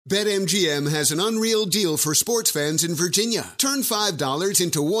BetMGM has an unreal deal for sports fans in Virginia. Turn $5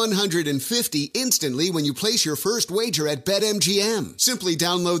 into $150 instantly when you place your first wager at BetMGM. Simply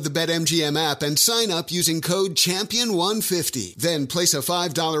download the BetMGM app and sign up using code CHAMPION150. Then place a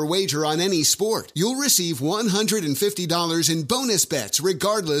 $5 wager on any sport. You'll receive $150 in bonus bets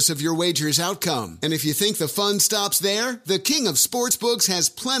regardless of your wager's outcome. And if you think the fun stops there, the King of Sportsbooks has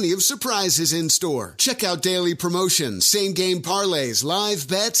plenty of surprises in store. Check out daily promotions, same-game parlays, live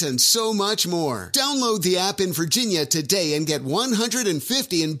bets, and so much more. Download the app in Virginia today and get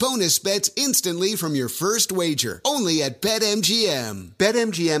 $150 in bonus bets instantly from your first wager. Only at BetMGM.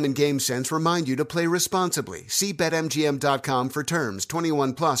 BetMGM and GameSense remind you to play responsibly. See BetMGM.com for terms.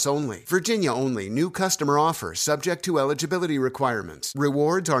 21 plus only. Virginia only. New customer offer. Subject to eligibility requirements.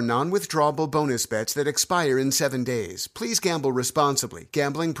 Rewards are non-withdrawable bonus bets that expire in 7 days. Please gamble responsibly.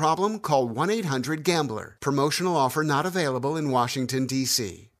 Gambling problem? Call 1-800-GAMBLER. Promotional offer not available in Washington,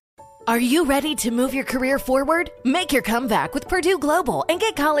 D.C. Are you ready to move your career forward? Make your comeback with Purdue Global and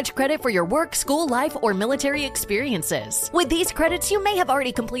get college credit for your work, school, life, or military experiences. With these credits, you may have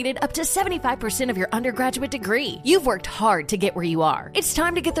already completed up to 75% of your undergraduate degree. You've worked hard to get where you are. It's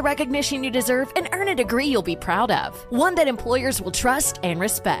time to get the recognition you deserve and earn a degree you'll be proud of. One that employers will trust and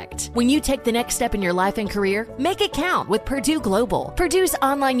respect. When you take the next step in your life and career, make it count with Purdue Global, Purdue's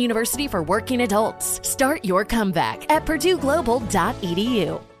online university for working adults. Start your comeback at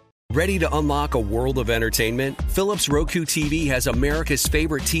purdueglobal.edu. Ready to unlock a world of entertainment? Philips Roku TV has America's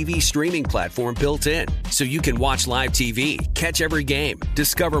favorite TV streaming platform built in, so you can watch live TV, catch every game,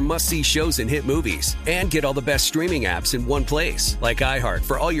 discover must-see shows and hit movies, and get all the best streaming apps in one place, like iHeart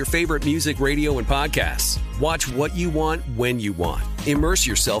for all your favorite music, radio, and podcasts. Watch what you want, when you want. Immerse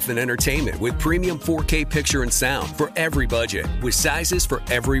yourself in entertainment with premium 4K picture and sound for every budget, with sizes for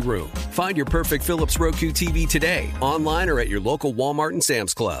every room. Find your perfect Philips Roku TV today, online or at your local Walmart and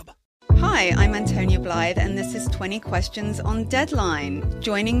Sam's Club. Hi, I'm Antonia Blythe, and this is 20 Questions on Deadline.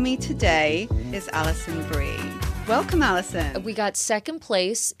 Joining me today is Alison Brie. Welcome, Alison. We got second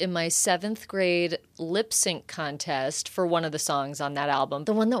place in my 7th grade lip sync contest for one of the songs on that album.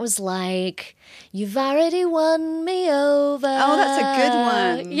 The one that was like, "You've already won me over." Oh, that's a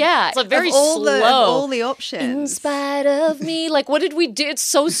good one. Yeah. It's a very slow. Of all the options. In spite of me. Like, what did we do? It's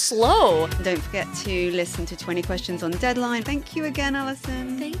so slow. Don't forget to listen to 20 Questions on Deadline. Thank you again,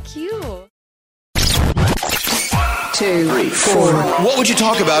 Alison. Thank you. 2, 3, 4. What would you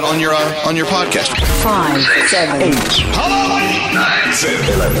talk about on your podcast? 5, 7, 8. Hello, 9,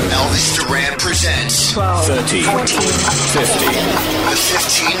 10, 11. Elvis Duran presents 12, 13, 14, 15. The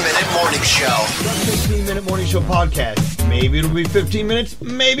 15-minute morning show. The 15-minute morning show podcast. Maybe it'll be 15 minutes,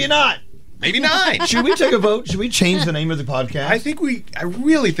 maybe not. Maybe not. Should we take a vote? Should we change the name of the podcast? I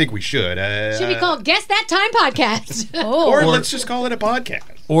really think we should. Should we call Guess That Time Podcast? Or let's just call it a podcast.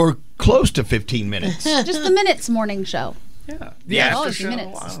 Or close to 15 minutes. Just the Minutes Morning Show. Yeah. Always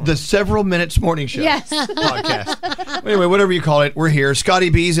minutes. Wow. The Several Minutes Morning Show Yes. podcast. Anyway, whatever you call it, we're here. Scotty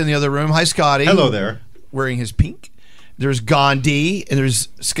B's in the other room. Hi, Scotty. Hello there. Wearing his pink. There's Gandhi, and there's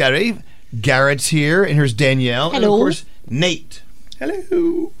Scotty. Garrett's here, and here's Danielle. Hello. And, of course, Nate.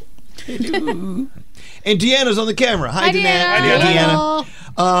 Hello. And Deanna's on the camera. Hi, Deanna. Hi, Deanna. Hello.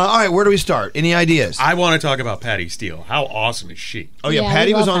 All right, where do we start? Any ideas? I want to talk about Patty Steele. How awesome is she? Oh, yeah, Yeah,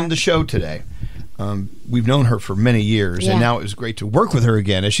 Patty we was love on her. the show today. We've known her for many years, Yeah. and now it was great to work with her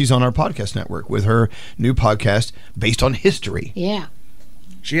again as she's on our podcast network with her new podcast based on history. Yeah.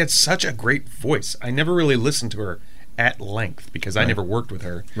 She had such a great voice. I never really listened to her at length because I never worked with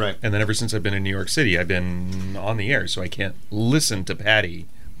her. Right. And then ever since I've been in New York City, I've been on the air, so I can't listen to Patty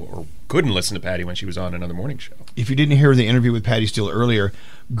or couldn't listen to Patty when she was on another morning show. If you didn't hear the interview with Patty Steele earlier,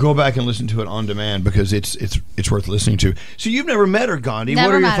 go back and listen to it on demand because it's worth listening to. So you've never met her, Gandhi. Never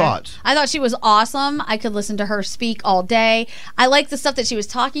what are your met her. thoughts? I thought she was awesome. I could listen to her speak all day. I like the stuff that she was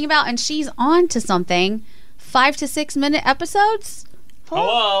talking about, and she's on to something. 5 to 6 minute episodes.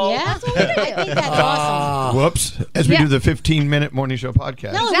 Hello. Yeah. I think that's awesome. Whoops. As we Yeah. do the 15-minute morning show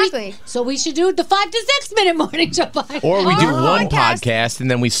podcast. No, Exactly. so we should do the 5 to 6 minute morning show podcast. Or we do Our one podcast- podcast and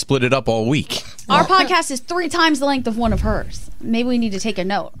then we split it up all week. Our podcast is 3 times the length of one of hers. Maybe we need to take a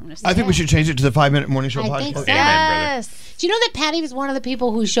note. I'm just I think saying. we should change it to the 5-minute morning show I podcast. think so. Yes. Do you know that Patty was one of the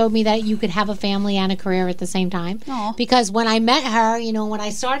people who showed me that you could have a family and a career at the same time? Aw. Because when I met her, when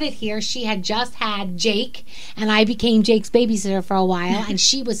I started here, she had just had Jake, and I became Jake's babysitter for a while, and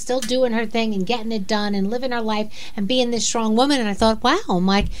she was still doing her thing and getting it done and living her life and being this strong woman. And I thought, wow, I'm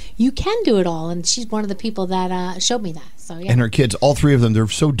like, you can do it all. And she's one of the people that showed me that. So yeah. And her kids, all three of them, they're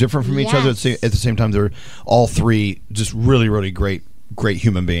so different from each other. At the same time, they're all three just really, really great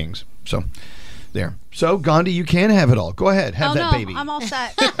human beings. So There. So, Gandhi, you can have it all. Go ahead. Have Oh, that no, baby. I'm all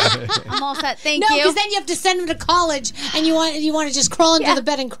set. I'm all set. Thank No, you. because then you have to send him to college, and you want to just crawl into the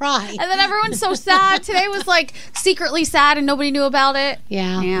bed and cry. And then everyone's so sad. Today was like secretly sad, and nobody knew about it.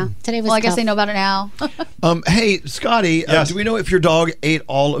 Yeah. Today was Well, I guess tough. they know about it now. Hey, Scotty, do we know if your dog ate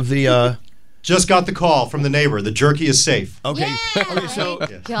all of the... Just got the call from the neighbor. The jerky is safe. Okay. Okay, so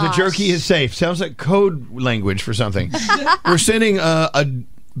the Gosh. jerky is safe. Sounds like code language for something. We're sending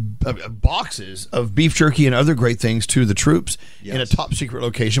boxes of beef jerky and other great things to the troops in a top secret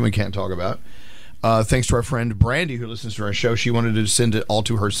location we can't talk about. Thanks to our friend Brandy, who listens to our show. She wanted to send it all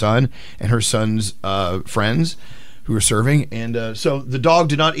to her son and her son's friends who were serving. And so the dog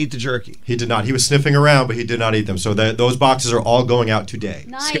did not eat the jerky. He did not. He was sniffing around, but he did not eat them. So those boxes are all going out today.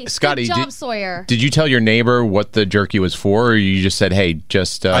 Nice. Scotty, Good job, Sawyer. Did you tell your neighbor what the jerky was for, or you just said, hey,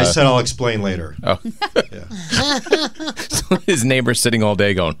 just... I said I'll explain later. Oh. So his neighbor's sitting all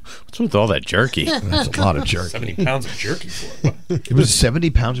day going, what's with all that jerky? That's a lot of jerky. 70 pounds of jerky for it. It was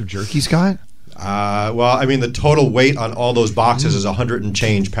 70 pounds of jerky, Scott? Well, I mean, the total weight on all those boxes is 100 and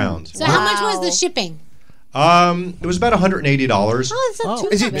change pounds. So how much was the shipping? It was about $180. Oh, it's not too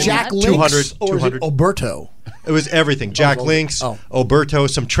Is it bad. Jack Links 200, or is it 200. Oberto? It was everything. Jack Links, Oberto,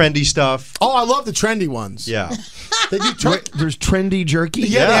 some trendy stuff. Oh, I love the trendy ones. Yeah. They do There's trendy jerky?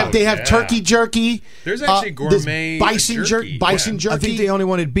 Yeah, they have turkey jerky. There's actually gourmet bison jerky. Bison jerky. I think they only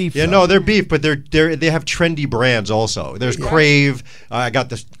wanted beef. Yeah, no, they're beef, but they have trendy brands also. There's Crave. I got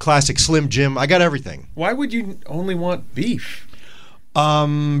the classic Slim Jim. I got everything. Why would you only want beef?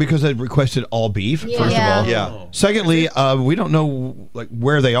 Because I requested all beef, first of all. Yeah. Secondly, we don't know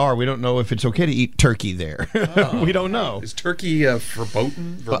where they are. We don't know if it's okay to eat turkey there. We don't know. Is turkey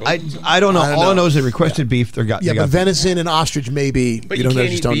verboten? I don't know. All I know is they requested beef. They got but venison and ostrich maybe. But you you don't know,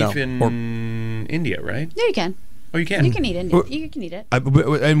 can't just eat don't beef know. in India, right? Yeah, you can. Oh, you can? You can eat it. You can eat it.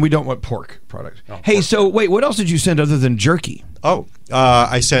 And we don't want pork product. Hey, so wait, what else did you send other than jerky? Oh,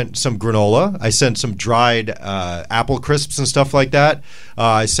 I sent some granola. I sent some dried apple crisps and stuff like that.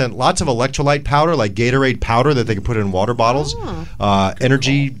 I sent lots of electrolyte powder, like Gatorade powder that they can put in water bottles.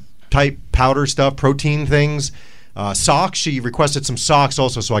 Energy type powder stuff, protein things. Socks. She requested some socks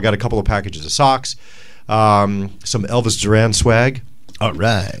also, so I got a couple of packages of socks. Some Elvis Duran swag. All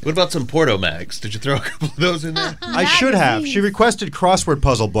right. What about some Porto Mags? Did you throw a couple of those in there? I should have. She requested crossword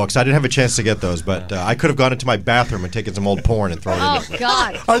puzzle books. I didn't have a chance to get those, but I could have gone into my bathroom and taken some old porn and thrown it in Oh, there.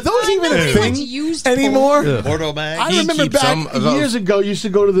 God. Are those even a thing anymore? Porto Mags? I remember back years ago, you used to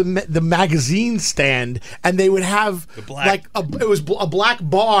go to the magazine stand, and they would have it was a black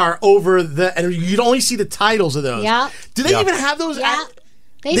bar over and you'd only see the titles of those. Yeah. Do they even have those? Yeah.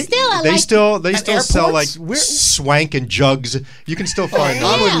 They still They still at sell like airports? swank and jugs. You can still find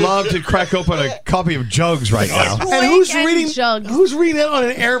those. I would love to crack open a copy of Jugs right now. And who's and reading? jugs. Who's reading that on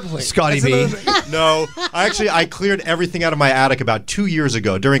an airplane? Scotty That's B. another thing. No, I cleared everything out of my attic about 2 years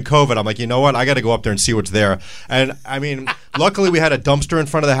ago during COVID. I'm like, you know what? I got to go up there and see what's there. And I mean, luckily we had a dumpster in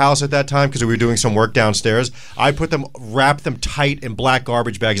front of the house at that time because we were doing some work downstairs. I wrapped them tight in black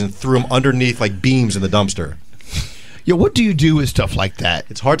garbage bags and threw them underneath like beams in the dumpster. Yeah, what do you do with stuff like that?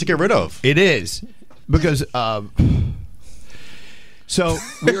 It's hard to get rid of. It is because so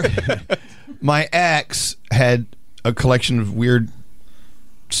my ex had a collection of weird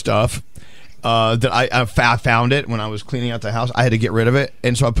stuff that I found it when I was cleaning out the house. I had to get rid of it,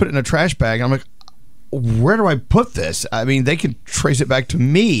 and so I put it in a trash bag. And I'm like, where do I put this? I mean, they can trace it back to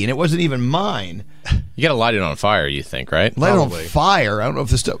me, and it wasn't even mine. You got to light it on fire, you think, right? Light it on fire. I don't know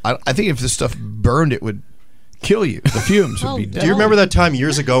if this stuff. I think if this stuff burned, it would kill you. The fumes would be dead. Do you remember that time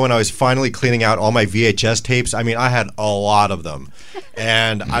years ago when I was finally cleaning out all my VHS tapes? I mean, I had a lot of them.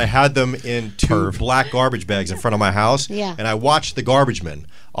 And I had them in two black garbage bags in front of my house. Yeah. And I watched the garbage men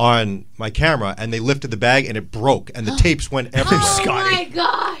on my camera, and they lifted the bag, and it broke, and the tapes went everywhere. Oh my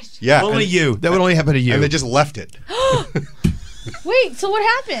gosh. Yeah. Only you. That would only happen to you. And they just left it. Wait, so what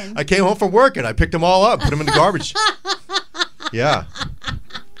happened? I came home from work, and I picked them all up, put them in the garbage. Yeah.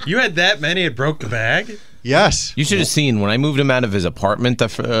 You had that many? It broke the bag? Yes. You should have seen when I moved him out of his apartment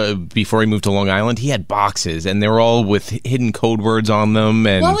before he moved to Long Island. He had boxes, and they were all with hidden code words on them.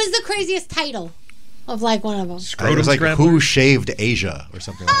 And What was the craziest title of like one of them? It was like Who Shaved Asia or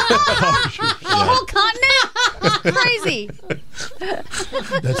something like that. A whole continent? Crazy.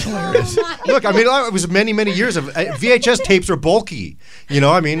 That's hilarious. Look, I mean, it was many, many years of VHS tapes were bulky. You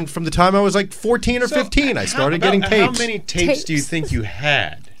know, I mean, from the time I was like 14 or 15, I started getting tapes. How many tapes do you think you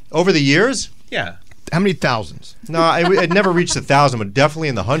had? Over the years? Yeah. How many thousands? No, it never reached 1,000, but definitely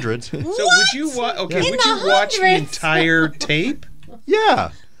in the hundreds. So would you watch? Okay, would you watch the entire tape?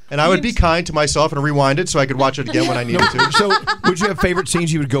 Yeah. And I would be kind to myself and rewind it so I could watch it again when I needed to. So, would you have favorite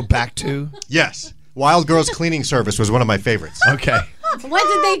scenes you would go back to? Yes. Wild Girls Cleaning Service was one of my favorites. Okay. What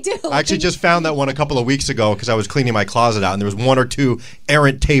did they do? I actually just found that one a couple of weeks ago because I was cleaning my closet out, and there was 1 or 2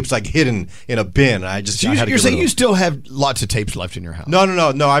 errant tapes like hidden in a bin. I just So I had to you're get saying rid of you them. still have lots of tapes left in your house?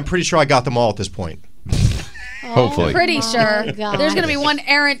 No. I'm pretty sure I got them all at this point. Hopefully. Pretty sure. God. There's going to be one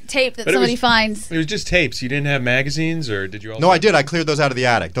errant tape that But it somebody was- finds. It was just tapes. You didn't have magazines, or did you? Also No, I did. I cleared those out of the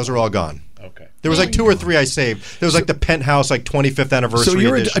attic. Those are all gone. Okay. There was like 2 or 3 I saved. There was like the Penthouse, like 25th anniversary So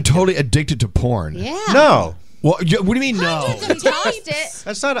you're edition. totally addicted to porn? Yeah. No. What do you mean no? Lost it.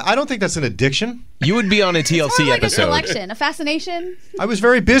 That's not. I don't think that's an addiction. You would be on a TLC It's more like episode. a collection, a fascination. I was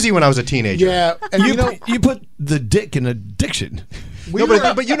very busy when I was a teenager. Yeah, and You put the dick in addiction. No,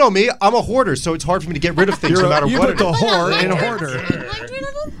 but you know me. I'm a hoarder, so it's hard for me to get rid of things no matter you what. put the it is. whore in a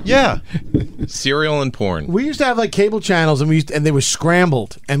hoarder. Yeah. Cereal and porn. we used to have like cable channels, and and they were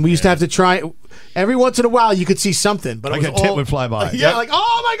scrambled, and we used to have to try. Every once in a while, you could see something, but Like it a was tit all, would fly by. Yeah, Yep. like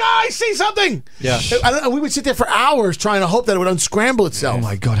oh my god, I see something. Yeah. And we would sit there for hours trying to hope that it would unscramble itself. Oh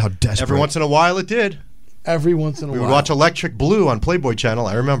my God, how desperate! Every once in a while, it did. Every once in a We while, would watch Electric Blue on Playboy Channel.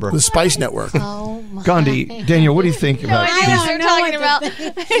 I remember. the Spice Network. Oh my. Gandhi, Daniel, what do you think about I these? know what they're talking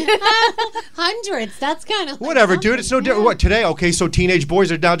about. Hundreds. That's kind of Whatever, dude. It's no different. What today? Okay, so teenage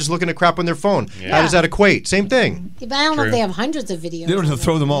boys are now just looking at crap on their phone. How does that equate? Same thing. But I don't know if they have hundreds of videos. You don't have to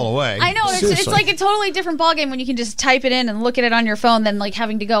throw them all away. I know it's Seriously. like a totally different ballgame when you can just type it in and look at it on your phone than like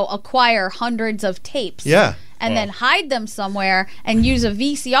having to go acquire hundreds of tapes. Yeah. And then hide them somewhere and use a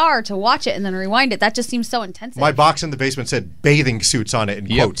VCR to watch it and then rewind it. That just seems so intensive. My box in the basement said bathing suits on it in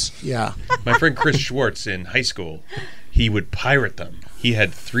quotes. Yeah. My friend Chris Schwartz in high school, he would pirate them. He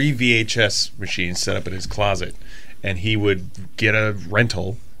had 3 VHS machines set up in his closet, and he would get a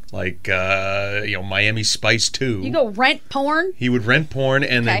rental, like Miami Spice 2. You go rent porn? He would rent porn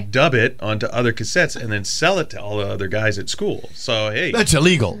and Okay. then dub it onto other cassettes and then sell it to all the other guys at school. So hey, That's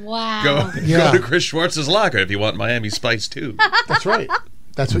illegal. Wow. go Yeah. to Chris Schwartz's locker if you want Miami Spice 2. That's right.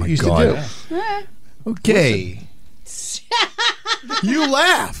 That's what you used God. to do. Okay. You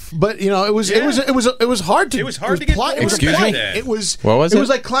laugh, but you know it was hard to. It was hard to get it was Excuse me? It was. What was it? it? was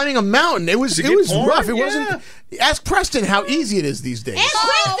like climbing a mountain. It was. To It get was porn? rough. It Yeah. wasn't. Ask Preston how easy it is these days.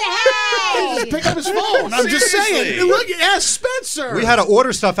 Hey! Just pick up his phone. I'm just saying. Seriously. Look, ask Spencer. We had to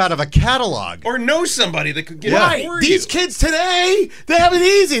order stuff out of a catalog. Or know somebody that could get Right. it for These you. kids today, they have it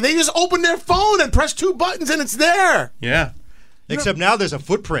easy. They just open their phone and press 2 buttons and it's there. Yeah. Except now there's a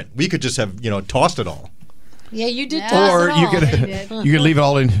footprint. We could just have, tossed it all. Yeah, you did. Yeah. toss Or it you all. could you could leave it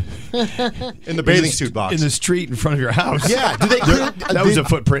all in In the bathing suit box. in the street in front of your house. Yeah. Do they clear, That was a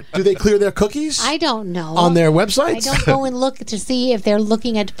footprint. Do they clear their cookies I don't know. on their I websites? don't go and look to see if they're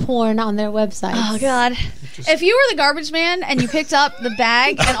looking at porn on their website. Oh God! If you were the garbage man and you picked up the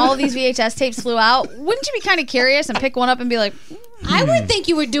bag and all these VHS tapes flew out, wouldn't you be kind of curious and pick one up and be like, I would think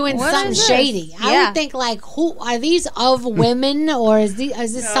you were doing What something is this? shady. I Yeah. would think like, who are these of women, or is this No,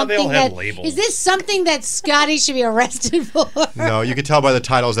 they something all have that labels. is this something that Scotty should be arrested for? No, you could tell by the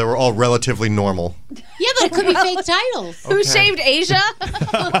titles they were all relatively normal. Yeah, but it could be fake titles. "Who shaved Asia?"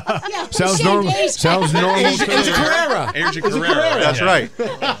 Yeah, who Sounds shaved normal. Asia? Sounds normal. Asia Carrera. Asia Carrera. That's yeah. right. Who's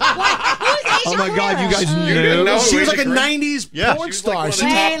Asia Oh my God, you Carrera? guys You didn't knew. know She was Asia like a Carrera? 90s Yeah. porn She was like star. one of She, the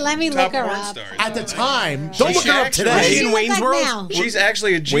Hey, top- let me top look her porn up. stars. at the time. Don't She look her up actually- today. She in Look Wayne's like World? now. She's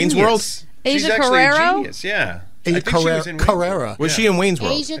actually a genius. Wayne's World? She's Asia actually a Carrero? genius, yeah. Asia I think she was in Wayne's Carrera. World. Was she in Wayne's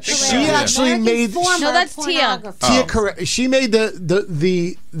World? Asia so. Carrera. She actually American made- former No, that's Tia. pornographer. Tia Carrera. She made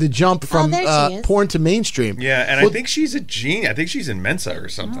the jump from there she is. porn to mainstream. Yeah, and Well, I think she's a genius. I think she's in Mensa or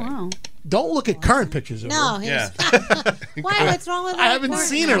something. Don't look at current pictures of No, her. Yeah. Why? What's wrong with I that haven't porn?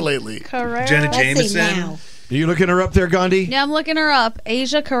 seen her lately. Carrera. Jenna Let's see Jameson. now. Are you looking her up there, Gandhi? Yeah, I'm looking her up.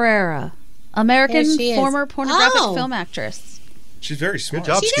 Asia Carrera, American There she is. former pornographic Oh. film actress. She's very smart.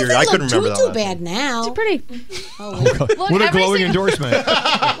 job. She Scary. doesn't I look couldn't remember that too last bad now. She's pretty. What a every glowing single- endorsement. Look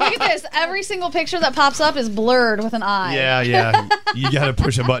at this. Every single picture that pops up is blurred with an eye. Yeah. You got to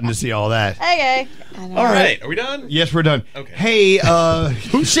push a button to see all that. Hey. All right, are we done? Yes, we're done. Okay. Hey,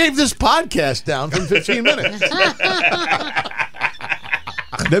 Who shaved this podcast down from 15 minutes?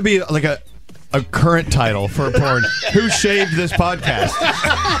 that'd be like a current title for a porn. Who shaved this podcast?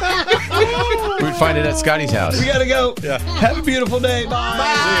 We'd find it at Scotty's house. We gotta go. Yeah. Have a beautiful day.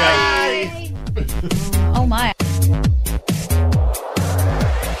 Bye. Oh my.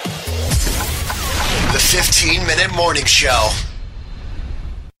 The 15-minute morning show.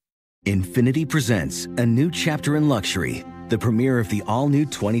 Infinity presents a new chapter in luxury, the premiere of the all-new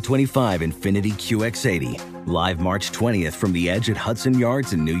 2025 Infinity QX80, live March 20th from the Edge at Hudson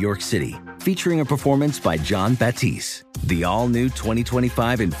Yards in New York City, featuring a performance by John Batiste. The all-new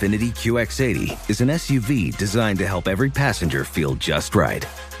 2025 Infiniti QX80 is an SUV designed to help every passenger feel just right.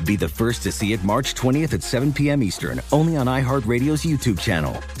 Be the first to see it March 20th at 7 p.m. Eastern, only on iHeartRadio's YouTube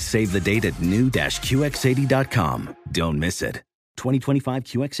channel. Save the date at new-QX80.com. Don't miss it. 2025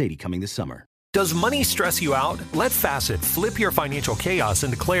 QX80 coming this summer. Does money stress you out? Let Facet flip your financial chaos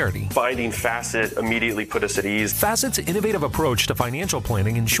into clarity. Finding Facet immediately put us at ease. Facet's innovative approach to financial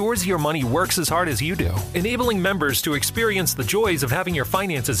planning ensures your money works as hard as you do, enabling members to experience the joys of having your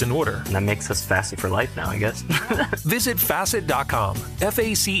finances in order. And that makes us Facet for life now, I guess. Visit Facet.com,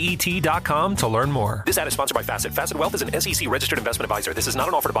 FACET.com to learn more. This ad is sponsored by Facet. Facet Wealth is an SEC registered investment advisor. This is not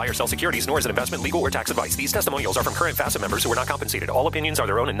an offer to buy or sell securities, nor is it investment, legal, or tax advice. These testimonials are from current Facet members who are not compensated. All opinions are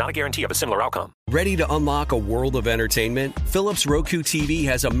their own and not a guarantee of a similar outcome. Ready to unlock a world of entertainment? Philips Roku TV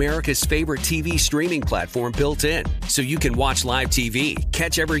has America's favorite TV streaming platform built in, so you can watch live TV,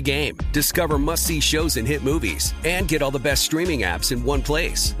 catch every game, discover must-see shows and hit movies, and get all the best streaming apps in one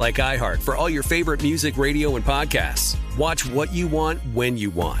place, like iHeart for all your favorite music, radio, and podcasts. Watch what you want, when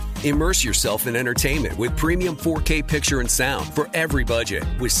you want. Immerse yourself in entertainment with premium 4K picture and sound for every budget,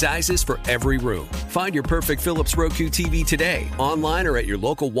 with sizes for every room. Find your perfect Philips Roku TV today, online or at your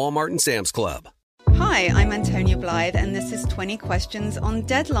local Walmart and Sam's Club. Hi, I'm Antonia Blythe, and this is 20 Questions on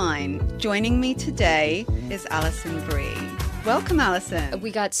Deadline. Joining me today is Alison Brie. Welcome, Alison.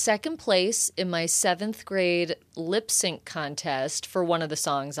 We got second place in my 7th grade lip sync contest for one of the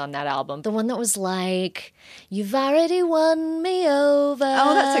songs on that album. The one that was like, "You've already won me over."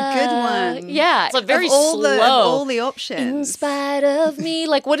 Oh, that's a good one. Yeah. It's a very of all slow. Of all the options. In spite of me.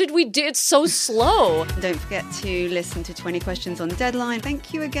 Like, what did we do? It's so slow. Don't forget to listen to 20 Questions on Deadline.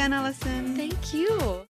 Thank you again, Alison. Thank you.